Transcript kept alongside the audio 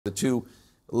The two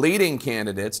leading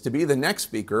candidates to be the next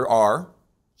speaker are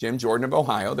Jim Jordan of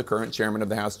Ohio, the current chairman of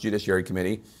the House Judiciary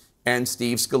Committee, and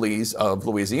Steve Scalise of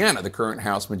Louisiana, the current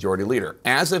House Majority Leader.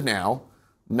 As of now,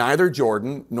 neither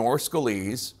Jordan nor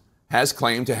Scalise has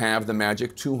claimed to have the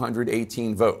magic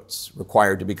 218 votes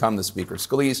required to become the speaker.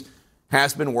 Scalise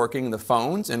has been working the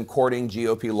phones and courting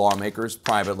GOP lawmakers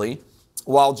privately,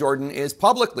 while Jordan is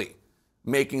publicly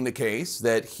making the case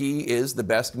that he is the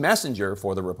best messenger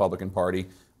for the Republican Party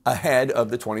ahead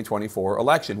of the 2024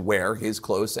 election, where his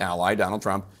close ally, Donald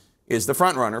Trump, is the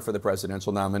frontrunner for the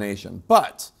presidential nomination.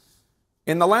 But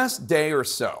in the last day or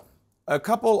so, a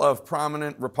couple of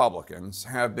prominent Republicans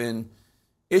have been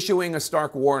issuing a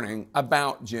stark warning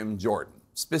about Jim Jordan,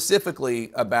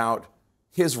 specifically about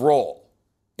his role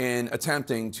in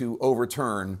attempting to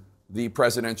overturn the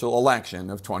presidential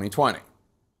election of 2020.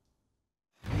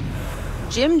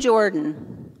 Jim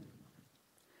Jordan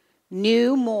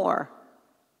knew more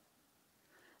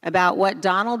about what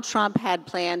Donald Trump had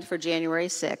planned for January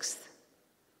 6th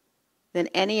than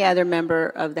any other member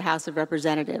of the House of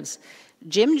Representatives.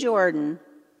 Jim Jordan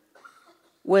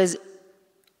was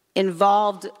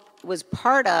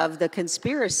part of the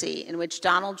conspiracy in which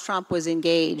Donald Trump was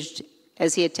engaged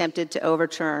as he attempted to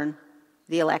overturn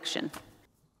the election.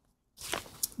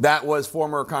 That was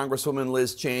former Congresswoman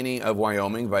Liz Cheney of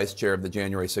Wyoming, vice chair of the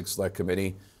January 6th Select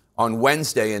Committee, on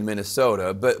Wednesday in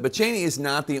Minnesota. But Cheney is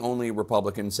not the only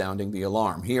Republican sounding the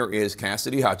alarm. Here is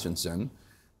Cassidy Hutchinson,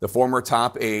 the former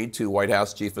top aide to White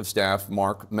House Chief of Staff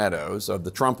Mark Meadows of the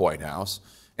Trump White House,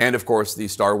 and of course the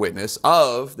star witness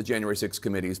of the January 6th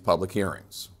Committee's public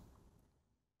hearings.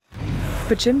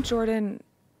 But Jim Jordan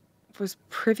was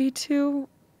privy to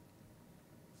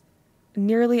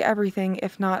nearly everything,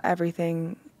 if not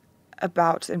everything,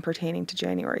 about and pertaining to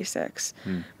January 6th.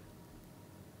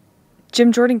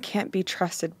 Jim Jordan can't be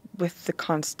trusted with the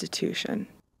Constitution.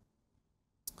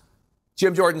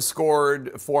 Jim Jordan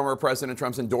scored former President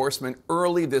Trump's endorsement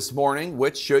early this morning,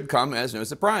 which should come as no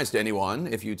surprise to anyone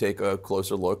if you take a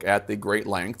closer look at the great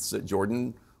lengths that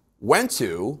Jordan went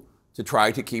to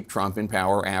try to keep Trump in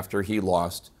power after he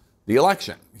lost the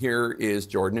election. Here is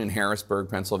Jordan in Harrisburg,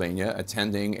 Pennsylvania,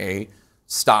 attending a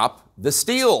Stop the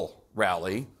Steal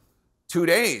rally 2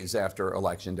 days after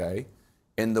Election Day.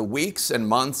 In the weeks and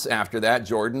months after that,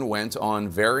 Jordan went on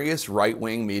various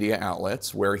right-wing media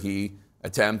outlets where he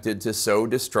attempted to sow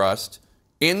distrust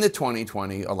in the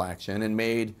 2020 election and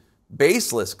made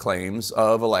baseless claims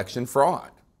of election fraud.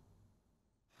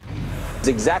 It's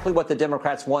exactly what the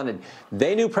Democrats wanted.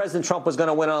 They knew President Trump was going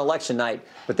to win on election night,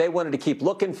 but they wanted to keep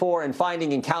looking for and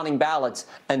finding and counting ballots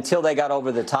until they got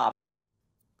over the top.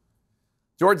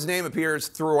 Jordan's name appears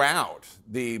throughout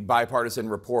the bipartisan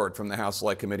report from the House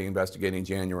Select Committee investigating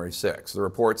January 6th. The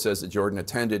report says that Jordan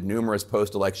attended numerous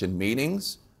post-election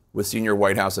meetings with senior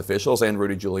White House officials and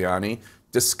Rudy Giuliani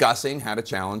discussing how to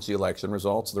challenge the election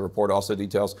results. The report also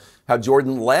details how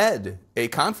Jordan led a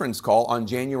conference call on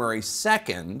January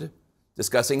 2nd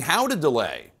discussing how to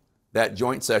delay that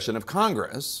joint session of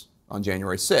Congress on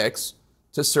January 6th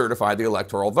to certify the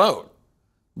electoral vote.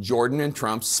 Jordan and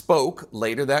Trump spoke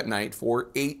later that night for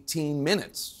 18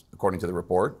 minutes, according to the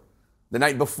report. The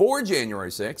night before January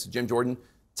 6th, Jim Jordan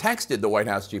texted the White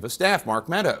House Chief of Staff, Mark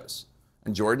Meadows.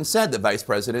 And Jordan said that Vice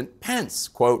President Pence,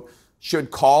 quote, should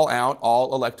call out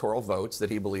all electoral votes that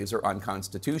he believes are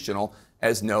unconstitutional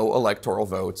as no electoral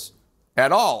votes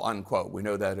at all, unquote. We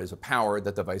know that is a power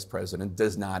that the vice president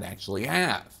does not actually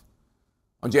have.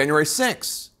 On January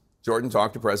 6th, Jordan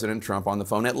talked to President Trump on the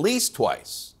phone at least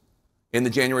twice. In the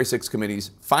January 6th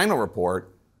Committee's final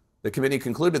report, the committee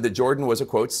concluded that Jordan was a,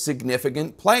 quote,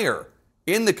 significant player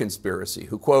in the conspiracy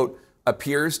who, quote,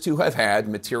 appears to have had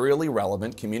materially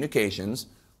relevant communications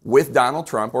with Donald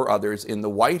Trump or others in the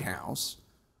White House.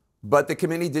 But the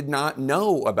committee did not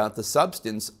know about the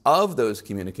substance of those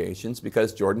communications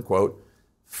because Jordan, quote,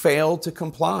 failed to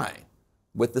comply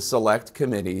with the Select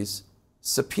Committee's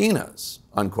subpoenas,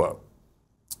 unquote.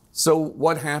 So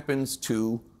what happens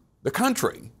to the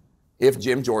country if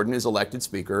Jim Jordan is elected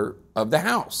Speaker of the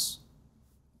House?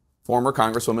 Former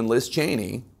Congresswoman Liz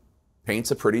Cheney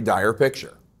paints a pretty dire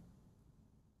picture.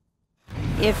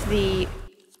 If the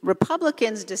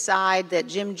Republicans decide that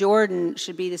Jim Jordan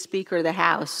should be the Speaker of the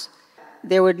House,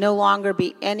 there would no longer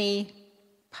be any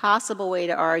possible way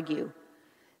to argue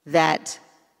that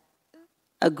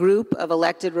a group of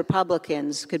elected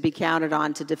Republicans could be counted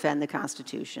on to defend the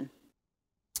Constitution.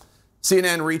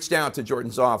 CNN reached out to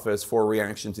Jordan's office for a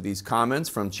reaction to these comments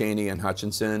from Cheney and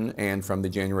Hutchinson and from the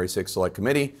January 6th Select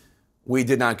Committee. We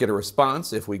did not get a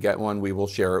response. If we get one, we will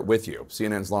share it with you.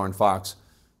 CNN's Lauren Fox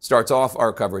starts off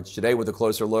our coverage today with a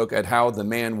closer look at how the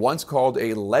man once called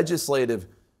a legislative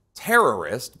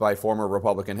terrorist by former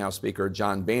Republican House Speaker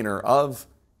John Boehner of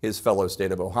his fellow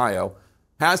state of Ohio,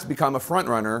 has become a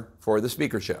frontrunner for the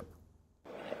speakership.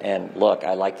 And look,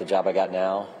 I like the job I got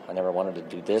now. I never wanted to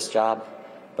do this job,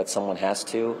 but someone has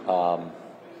to,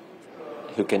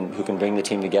 who can bring the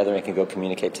team together and can go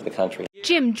communicate to the country.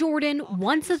 Jim Jordan,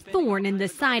 once a thorn in the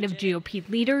side of GOP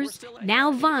leaders,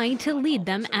 now vying to lead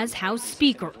them as House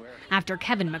Speaker after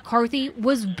Kevin McCarthy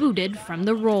was booted from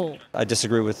the role. I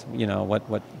disagree with,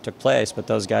 what took place, but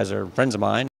those guys are friends of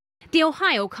mine. The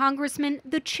Ohio congressman,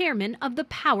 the chairman of the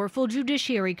powerful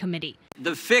Judiciary Committee.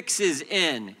 The fix is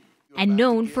in. And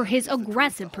known for his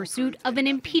aggressive pursuit of an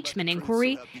impeachment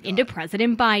inquiry into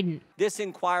President Biden. This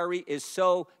inquiry is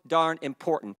so darn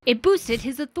important. It boosted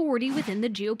his authority within the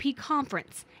GOP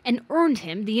conference and earned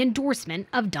him the endorsement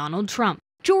of Donald Trump.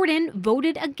 Jordan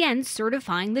voted against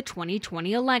certifying the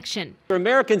 2020 election.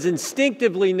 Americans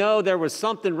instinctively know there was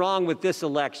something wrong with this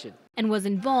election. And was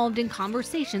involved in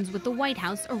conversations with the White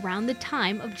House around the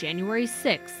time of January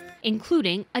 6th.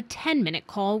 Including a 10-minute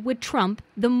call with Trump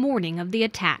the morning of the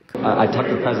attack. I talked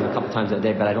to the president a couple times that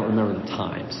day, but I don't remember the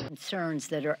times. Concerns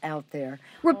that are out there.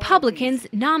 Republicans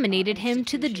nominated him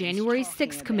to the January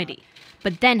 6th committee,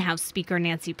 but then House Speaker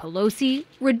Nancy Pelosi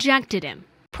rejected him.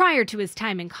 Prior to his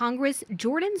time in Congress,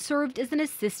 Jordan served as an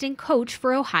assistant coach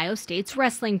for Ohio State's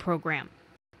wrestling program.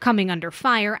 Coming under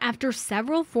fire after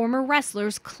several former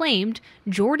wrestlers claimed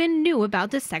Jordan knew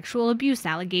about the sexual abuse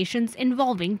allegations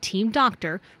involving team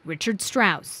doctor Richard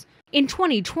Strauss. In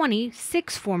 2020,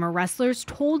 6 former wrestlers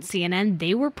told CNN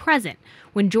they were present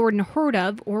when Jordan heard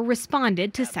of or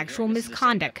responded to sexual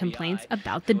misconduct complaints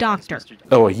about the doctor.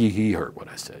 Oh, he heard what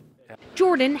I said.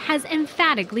 Jordan has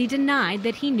emphatically denied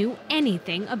that he knew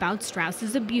anything about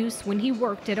Strauss's abuse when he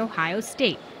worked at Ohio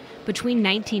State between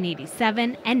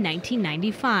 1987 and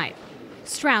 1995.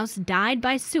 Strauss died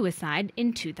by suicide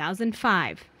in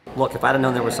 2005. Look, if I'd have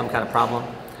known there was some kind of problem,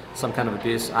 some kind of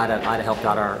abuse, I'd have helped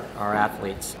out our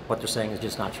athletes. What they're saying is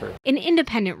just not true. An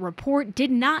independent report did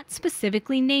not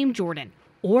specifically name Jordan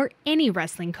or any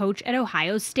wrestling coach at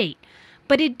Ohio State,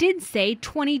 but it did say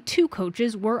 22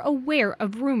 coaches were aware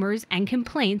of rumors and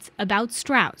complaints about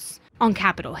Strauss. On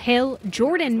Capitol Hill,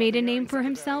 Jordan made a name for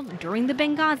himself during the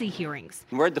Benghazi hearings.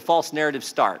 Where'd the false narrative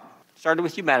start? Started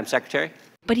with you, Madam Secretary.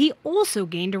 But he also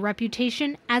gained a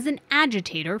reputation as an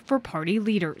agitator for party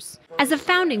leaders. As a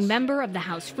founding member of the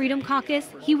House Freedom Caucus,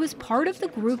 he was part of the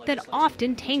group that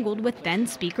often tangled with then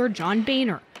Speaker John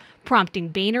Boehner, prompting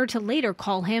Boehner to later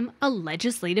call him a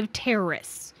legislative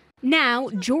terrorist. Now,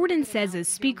 Jordan says as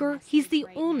Speaker, he's the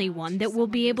only one that will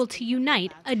be able to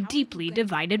unite a deeply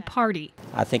divided party.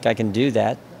 I think I can do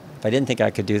that. If I didn't think I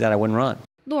could do that, I wouldn't run.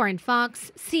 Lauren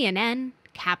Fox, CNN,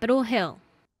 Capitol Hill.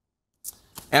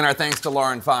 And our thanks to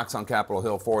Lauren Fox on Capitol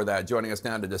Hill for that. Joining us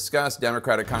now to discuss,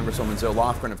 Democratic Congresswoman Zoe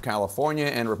Lofgren of California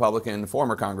and Republican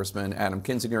former Congressman Adam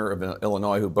Kinzinger of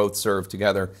Illinois, who both served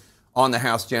together on the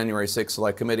House January 6th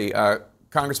Select Committee.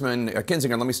 Congressman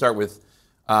Kinzinger, let me start with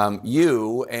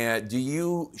you. Do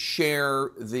you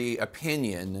share the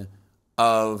opinion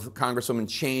of Congresswoman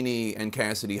Cheney and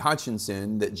Cassidy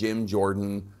Hutchinson that Jim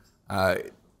Jordan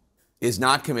is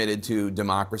not committed to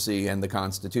democracy and the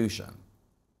Constitution?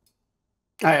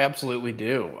 I absolutely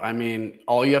do. I mean,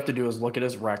 all you have to do is look at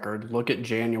his record, look at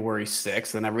January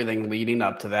 6th and everything leading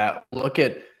up to that. Look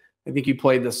at, I think you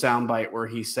played the soundbite where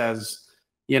he says,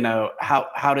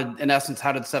 how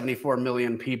did 74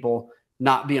 million people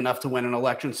not be enough to win an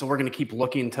election? So we're going to keep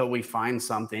looking until we find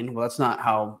something. Well, that's not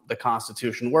how the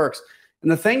Constitution works.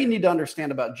 And the thing you need to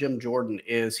understand about Jim Jordan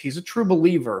is he's a true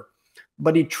believer,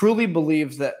 but he truly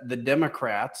believes that the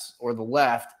Democrats or the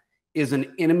left is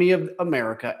an enemy of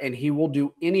America, and he will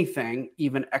do anything,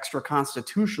 even extra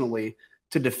constitutionally,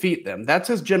 to defeat them. That's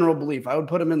his general belief. I would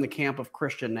put him in the camp of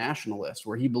Christian nationalists,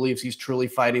 where he believes he's truly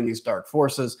fighting these dark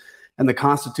forces, and the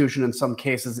Constitution in some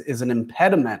cases is an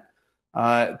impediment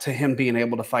to him being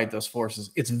able to fight those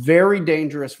forces. It's very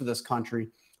dangerous for this country,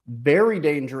 very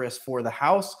dangerous for the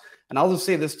House, and I'll just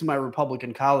say this to my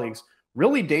Republican colleagues,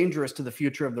 really dangerous to the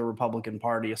future of the Republican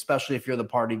Party, especially if you're the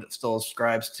party that still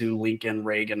ascribes to Lincoln,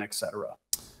 Reagan, etc.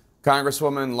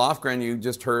 Congresswoman Lofgren, you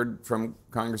just heard from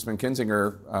Congressman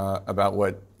Kinzinger about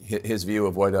what his view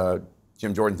of what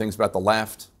Jim Jordan thinks about the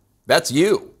left. That's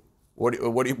you. What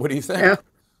do you think? Yeah.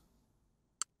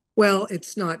 Well,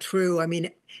 it's not true. I mean,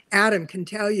 Adam can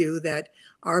tell you that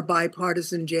our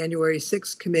bipartisan January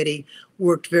 6th committee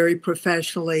worked very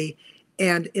professionally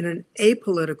and in an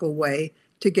apolitical way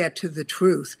to get to the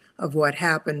truth of what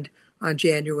happened on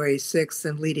January 6th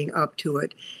and leading up to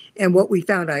it. And what we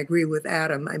found, I agree with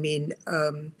Adam, I mean,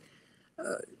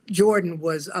 Jordan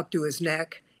was up to his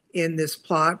neck in this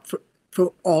plot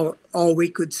for all we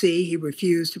could see. He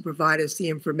refused to provide us the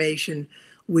information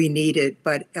we needed,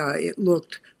 but it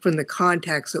looked from the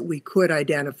context that we could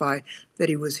identify that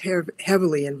he was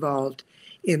heavily involved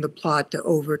in the plot to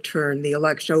overturn the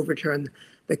election, overturn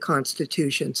the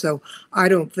Constitution. So I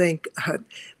don't think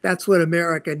that's what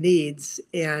America needs.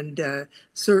 And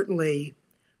certainly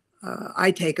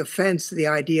I take offense to the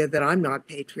idea that I'm not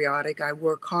patriotic. I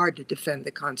work hard to defend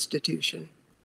the Constitution.